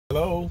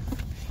Hello,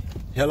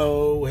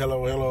 hello,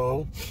 hello,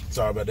 hello.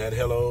 Sorry about that.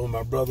 Hello,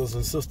 my brothers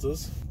and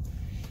sisters.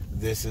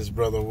 This is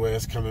Brother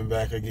West coming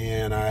back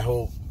again. I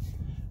hope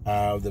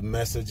the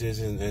messages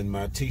and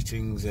my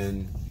teachings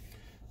and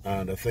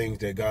the things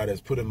that God has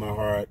put in my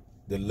heart,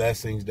 the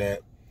lessons that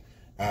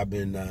I've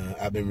been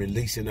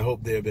releasing, I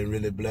hope they've been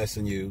really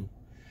blessing you.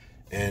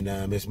 And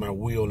it's my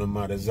will and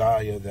my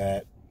desire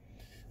that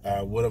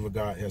whatever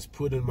God has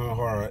put in my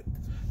heart,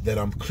 that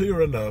I'm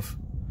clear enough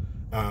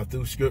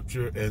through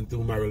scripture and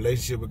through my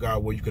relationship with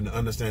God where you can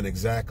understand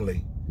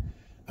exactly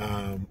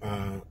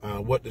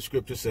what the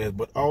scripture says,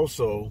 but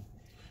also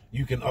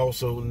you can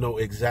also know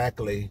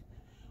exactly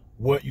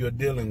what you're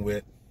dealing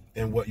with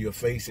and what you're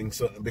facing.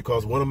 So,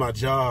 because one of my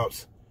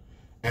jobs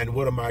and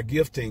one of my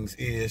giftings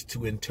is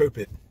to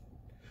interpret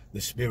the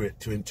spirit,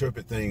 to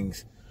interpret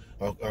things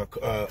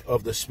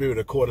of the spirit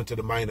according to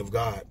the mind of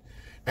God.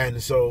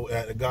 And so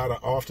God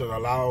often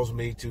allows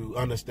me to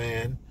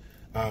understand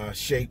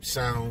shapes,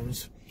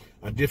 sounds,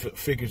 different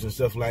figures and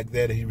stuff like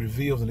that. And he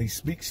reveals and he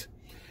speaks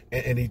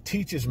and he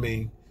teaches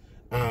me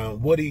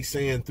what he's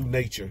saying through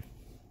nature.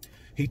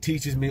 He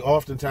teaches me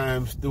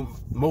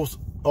most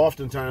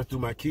oftentimes through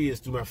my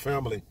kids, through my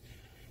family.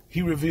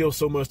 He reveals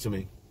so much to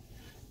me,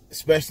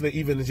 especially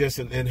even just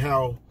in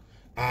how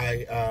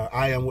I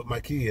am with my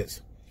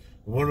kids.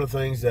 One of the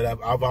things that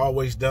I've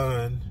always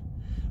done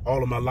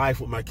all of my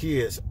life with my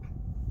kids,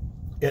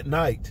 at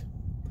night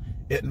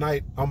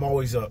I'm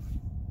always up.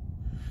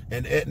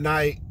 And at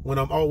night, when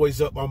I'm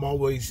always up, I'm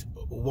always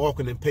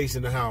walking and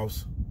pacing the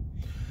house.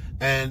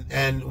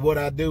 And what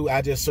I do,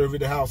 I just survey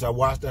the house. I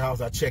watch the house.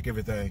 I check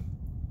everything.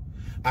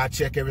 I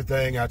check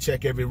everything. I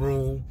check every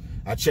room.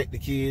 I check the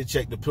kids,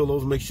 check the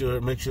pillows, make sure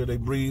they're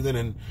breathing,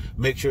 and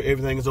make sure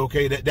everything is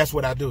okay. That's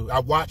what I do. I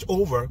watch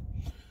over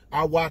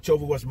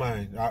what's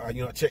mine.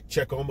 I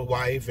check on my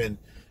wife, and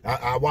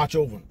I watch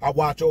over it. I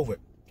watch.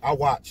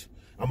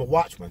 I'm a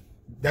watchman.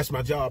 That's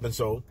my job. And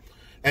so,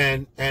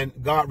 and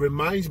God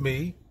reminds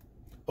me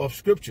of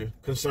scripture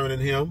concerning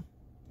him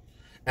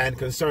and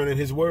concerning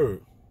his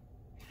word.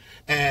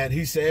 And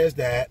he says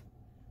that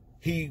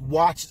he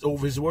watched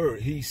over his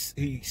word. He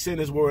sent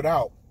his word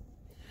out.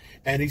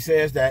 And he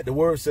says that the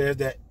word says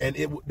that, and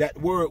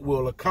that word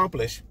will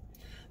accomplish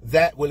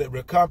that will it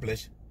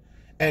accomplish,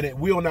 and it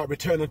will not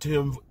return unto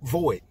him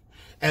void.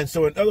 And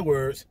so in other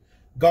words,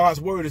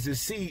 God's word is his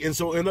seed. And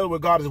so in other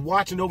words, God is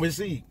watching over his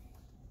seed.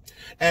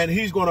 And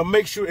he's going to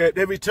make sure at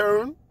every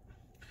turn,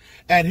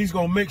 and he's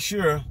going to make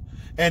sure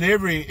and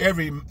every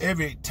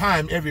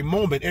time, every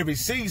moment, every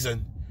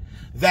season,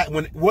 that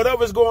when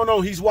whatever's going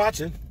on, he's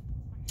watching.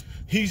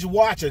 He's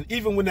watching.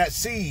 Even when that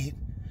seed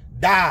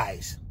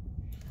dies,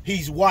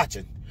 he's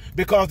watching.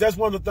 Because that's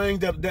one of the things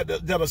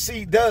that a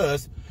seed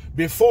does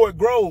before it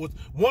grows.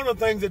 One of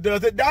the things it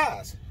does, it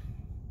dies.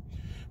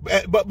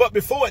 But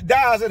before it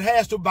dies, it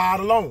has to abide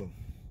alone.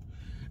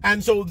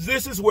 And so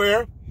this is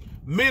where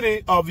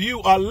many of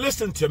you are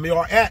listening to me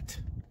or at.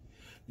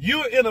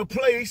 You're in a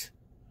place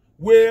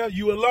where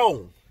you're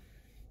alone.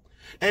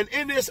 And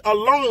in this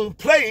alone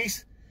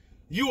place,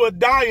 you are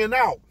dying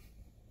out.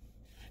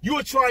 You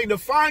are trying to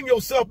find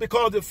yourself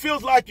because it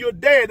feels like you're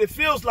dead. It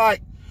feels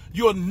like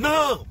you're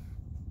numb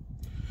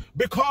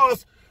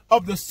because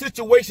of the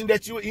situation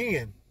that you're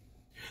in.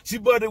 See,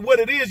 but what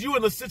it is, you're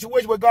in a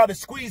situation where God is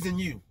squeezing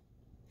you.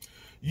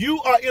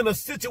 You are in a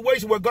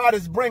situation where God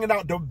is bringing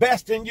out the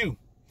best in you.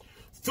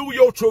 Through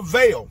your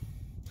travail,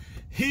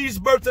 he's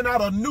birthing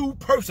out a new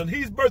person.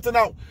 He's birthing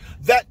out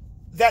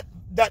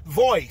that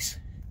voice.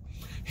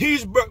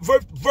 He's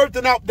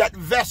birthing out that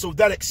vessel,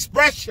 that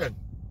expression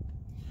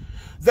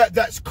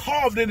that's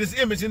carved in his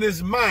image, in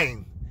his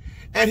mind.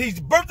 And he's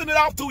birthing it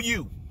out through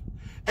you.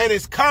 And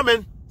it's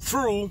coming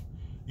through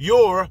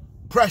your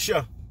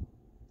pressure.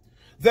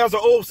 There's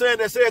an old saying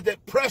that says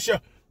that pressure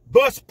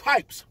busts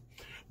pipes.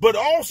 But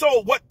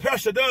also what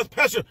pressure does,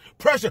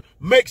 pressure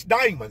makes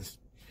diamonds.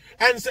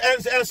 And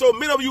so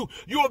many of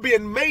you are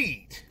being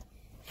made.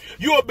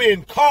 You are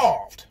being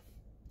carved.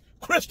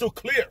 Crystal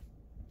clear.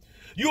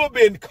 You are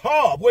being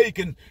carved where he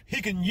can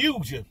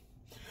use you.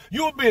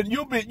 You're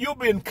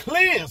being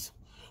cleansed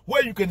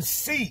where you can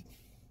see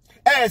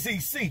as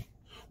he see.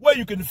 Where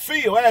you can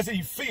feel as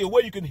he feel.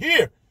 Where you can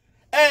hear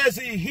as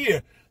he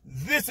hear.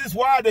 This is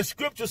why the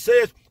scripture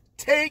says,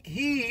 take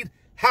heed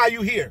how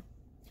you hear.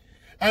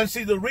 And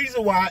see one of the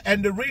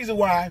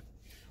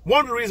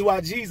reasons why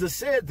Jesus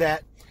said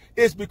that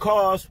is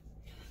because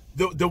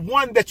the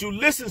one that you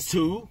listen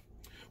to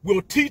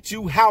will teach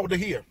you how to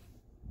hear.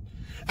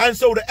 And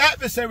so the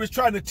adversary is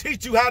trying to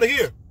teach you how to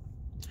hear.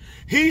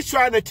 He's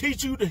trying to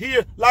teach you to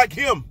hear like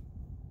him.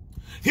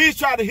 It's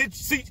just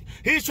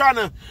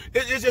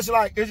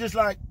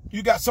like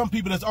you got some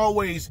people that's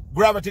always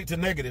gravitate to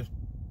negative.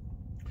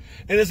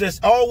 And it's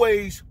just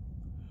always,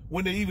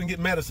 when they even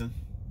get medicine,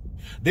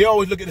 they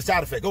always look at the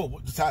side effect. Oh,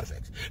 what's the side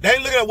effects? They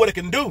ain't looking at what it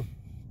can do,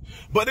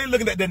 but they're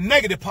looking at the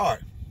negative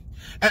part.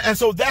 And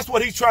so that's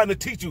what he's trying to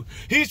teach you.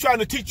 He's trying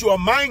to teach you a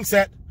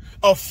mindset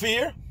of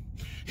fear.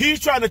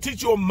 He's trying to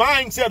teach you a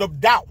mindset of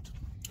doubt.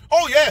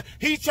 Oh yeah,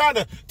 he's trying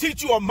to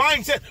teach you a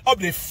mindset of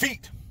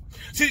defeat.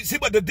 See,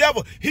 but the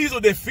devil, he's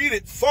a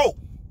defeated foe.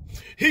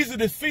 He's a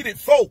defeated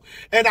foe.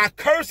 And I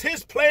curse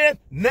his plan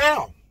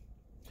now.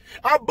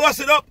 I bust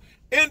it up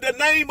in the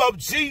name of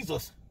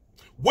Jesus.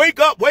 Wake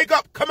up, wake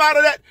up. Come out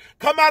of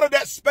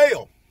that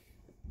spell.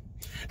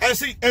 And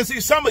see,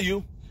 some of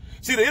you,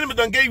 see, the enemy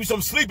done gave you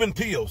some sleeping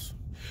pills.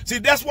 See,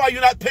 that's why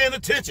you're not paying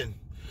attention.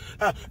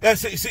 And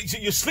see,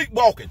 you're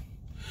sleepwalking.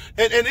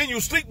 And then you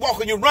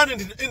sleepwalking, you run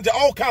into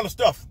all kind of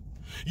stuff.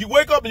 You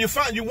wake up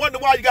and you wonder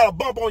why you got a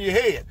bump on your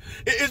head.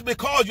 It's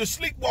because you're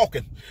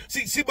sleepwalking.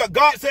 See, but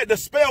God said the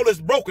spell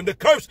is broken. The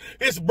curse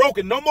is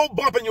broken. No more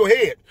bumping your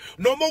head.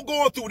 No more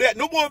going through that.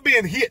 No more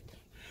being hit.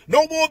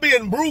 No more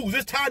being bruised.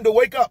 It's time to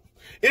wake up.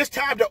 It's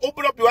time to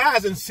open up your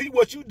eyes and see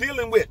what you're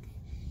dealing with.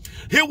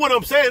 Hear what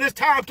I'm saying? It's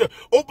time to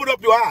open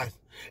up your eyes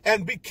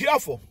and be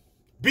careful.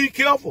 Be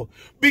careful.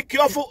 Be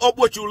careful of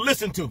what you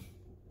listen to.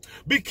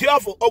 Be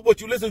careful of what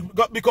you listen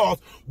to, because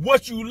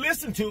what you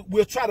listen to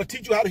will try to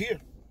teach you how to hear.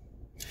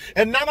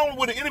 And not only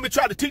will the enemy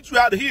try to teach you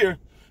how to hear,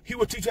 he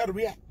will teach you how to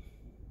react.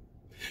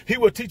 He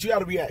will teach you how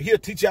to react. He'll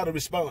teach you how to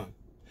respond.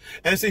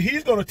 And see,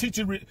 he's going to teach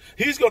you,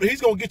 he's going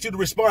to get you to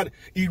respond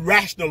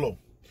irrational.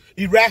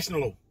 He's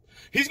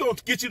going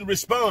to get you to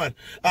respond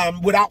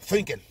without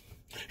thinking.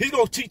 He's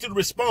going to teach you to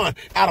respond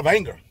out of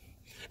anger,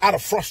 out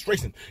of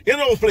frustration. In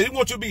those places, he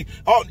wants you to be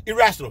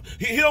irrational.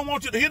 He don't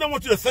want you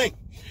to think.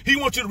 He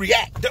wants you to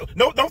react.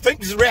 Don't think,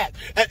 just react.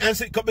 And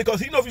see, because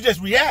he knows if you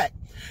just react,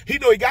 he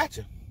know he got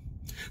you.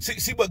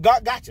 See, but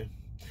God got you.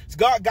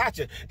 God got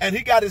you, and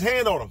he got his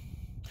hand on him.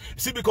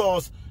 See,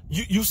 because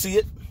you see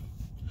it.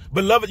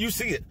 Beloved, you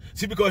see it.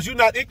 See, because you're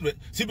not ignorant.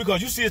 See,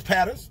 because you see his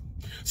patterns.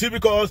 See,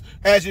 because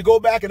as you go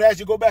back,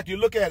 you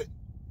look at it.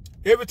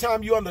 Every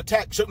time you're under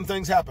attack, certain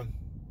things happen.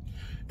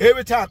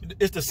 Every time,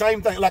 it's the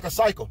same thing, like a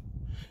cycle.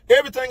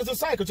 Everything is a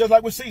cycle, just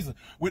like with seasons.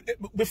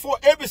 Before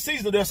every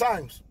season, there are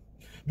signs.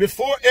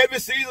 Before every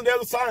season, there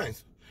are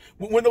signs.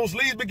 When those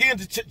leaves begin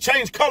to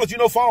change colors, you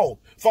know fall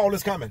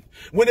is coming.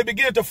 When they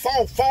begin to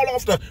fall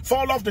off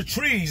the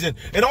trees and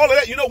all of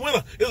that, you know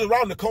winter is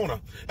around the corner.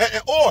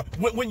 Or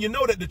when you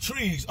know that the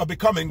trees are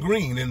becoming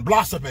green and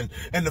blossoming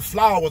and the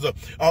flowers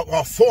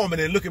are forming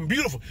and looking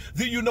beautiful,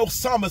 then you know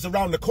summer is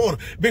around the corner.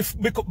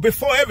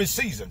 Before every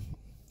season,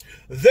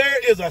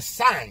 there is a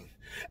sign.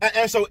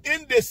 And so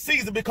in this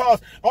season,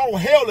 because all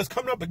hell is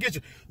coming up against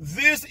you,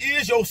 this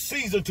is your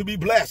season to be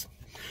blessed.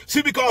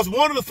 See, because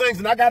one of the things,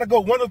 and I gotta go,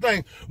 one of the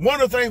things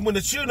when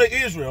the children of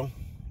Israel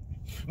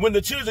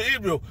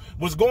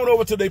was going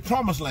over to their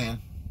promised land,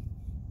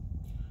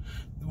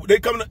 they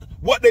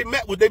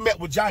met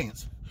with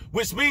giants,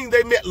 which means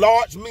they met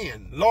large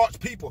men, large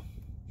people.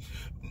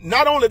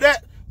 Not only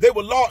that, they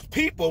were large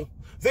people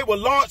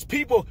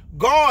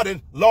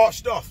guarding large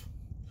stuff,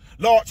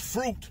 large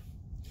fruit,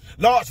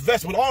 large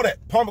vegetables, all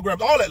that,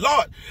 pomegranates, all that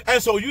large.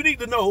 And so you need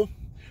to know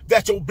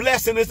that your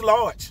blessing is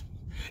large.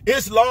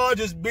 It's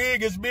large, it's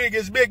big, it's big,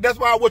 it's big. That's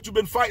why what you've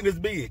been fighting is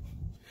big.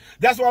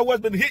 That's why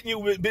what's been hitting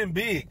you has been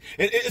big.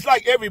 It's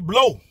like every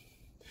blow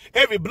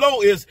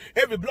is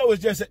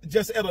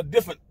just at a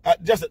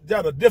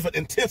different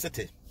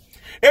intensity.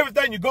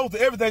 Everything you go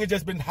through, everything has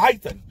just been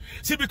heightened.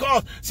 See,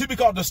 because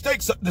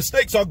the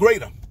stakes are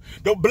greater.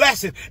 The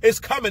blessing is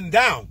coming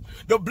down.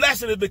 The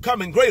blessing is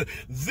becoming greater.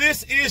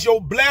 This is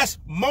your blessed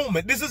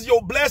moment. This is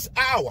your blessed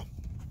hour.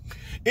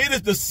 It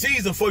is the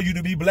season for you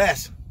to be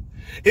blessed.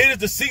 It is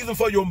the season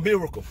for your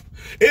miracle.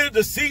 It is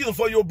the season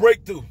for your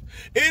breakthrough.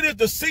 It is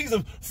the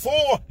season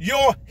for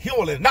your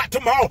healing. Not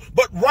tomorrow,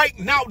 but right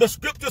now. The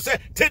scripture said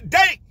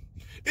today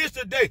is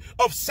the day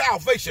of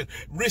salvation.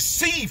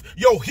 Receive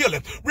your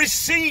healing.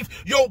 Receive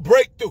your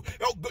breakthrough.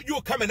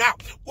 You're coming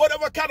out.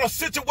 Whatever kind of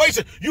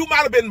situation you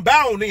might have been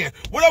bound in,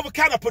 whatever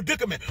kind of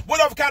predicament,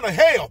 whatever kind of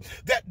hell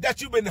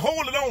that you've been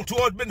holding on to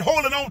or has been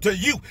holding on to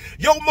you,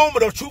 your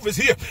moment of truth is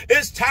here.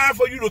 It's time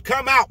for you to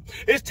come out.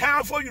 It's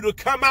time for you to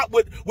come out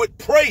with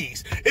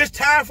praise. It's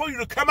time for you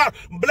to come out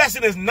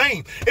blessing his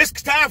name. It's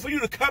time for you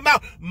to come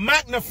out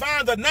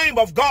magnifying the name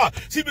of God.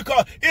 See,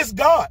 because it's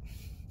God.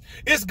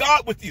 It's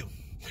God with you.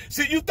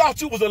 See, you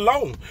thought you was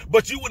alone,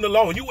 but you weren't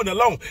alone. You weren't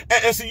alone.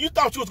 And see, you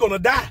thought you was going to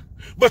die,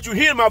 but you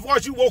hear my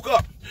voice. You woke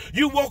up.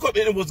 You woke up,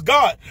 and it was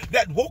God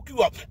that woke you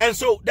up. And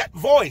so that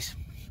voice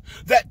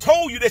that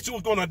told you that you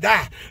was going to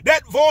die,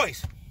 that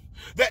voice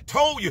that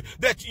told you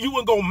that you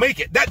weren't going to make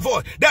it, that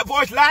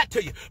voice lied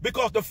to you,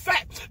 because the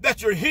fact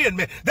that you're hearing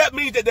me, that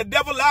means that the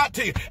devil lied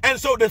to you. And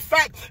so the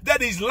fact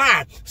that he's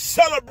lying,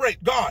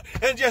 celebrate God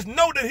and just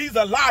know that he's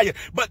a liar.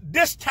 But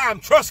this time,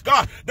 trust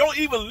God. Don't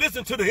even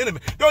listen to the enemy.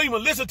 Don't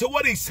even listen to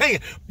what he's saying.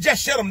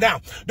 Just shut him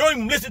down. Don't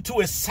even listen to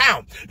his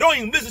sound. Don't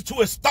even listen to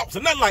his thoughts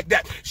and nothing like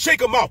that.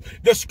 Shake him off.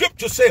 The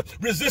scripture said,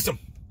 resist him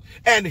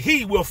and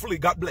he will flee.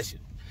 God bless you.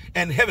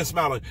 And heaven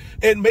smile on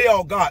you. And may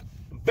all God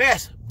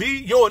best be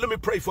yours. Let me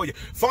pray for you.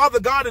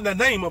 Father God, in the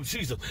name of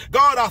Jesus,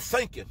 God, I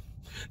thank you.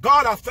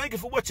 God, I thank you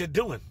for what you're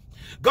doing.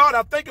 God,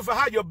 I thank you for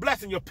how you're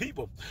blessing your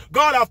people.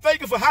 God, I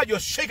thank you for how you're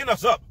shaking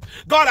us up.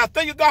 God, I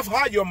thank you, God, for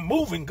how you're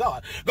moving,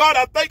 God. God,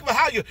 I thank you for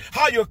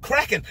how you're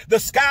cracking the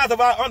skies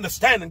of our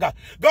understanding, God.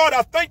 God,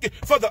 I thank you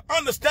for the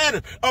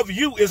understanding of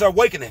you is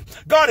awakening.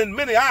 God, in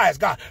many eyes,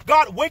 God.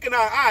 God, waken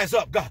our eyes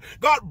up, God.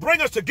 God,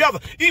 bring us together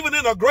even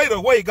in a greater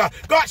way, God.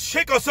 God,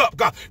 shake us up,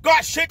 God.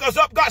 God, shake us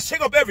up. God,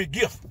 shake up every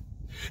gift.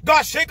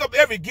 God, shake up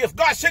every gift.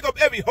 God, shake up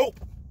every hope.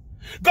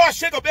 God,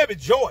 shake up every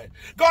joy.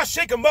 God,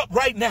 shake them up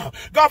right now.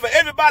 God, for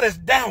everybody that's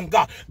down,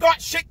 God. God,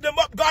 shake them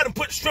up, God, and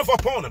put strength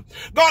upon them.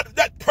 God,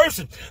 that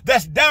person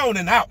that's down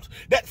and out,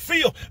 that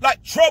feel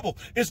like trouble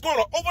is going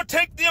to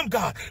overtake them,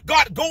 God.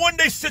 God, go in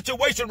their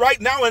situation right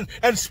now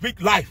and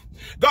speak life.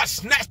 God,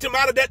 snatch them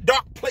out of that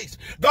dark place.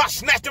 God,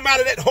 snatch them out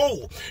of that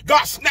hole.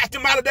 God, snatch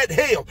them out of that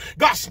hell.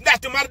 God,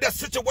 snatch them out of that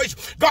situation.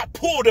 God,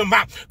 pull them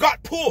out. God,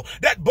 pull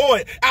that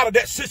boy out of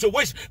that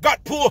situation. God,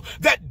 pull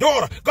that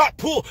daughter. God,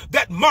 pull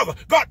that mother.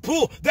 God,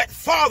 pull that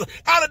father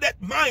out of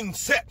that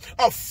mindset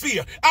of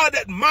fear, out of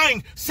that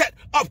mindset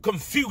of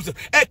confusion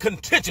and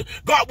contention.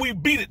 God, we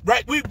beat it,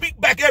 right? We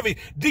beat back every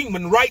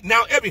demon right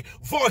now, every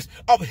voice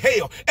of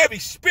hell, every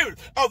spirit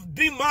of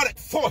demonic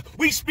force.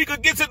 We speak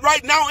against it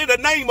right now in the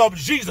name of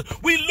Jesus.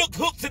 We look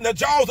hooks in the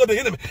jaws of the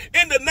enemy.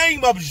 In the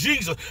name of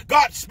Jesus,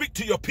 God, speak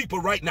to your people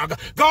right now.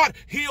 God,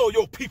 heal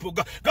your people.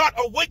 God,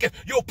 awaken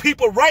your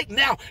people right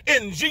now.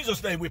 In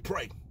Jesus' name we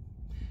pray.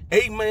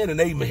 Amen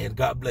and amen.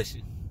 God bless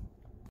you.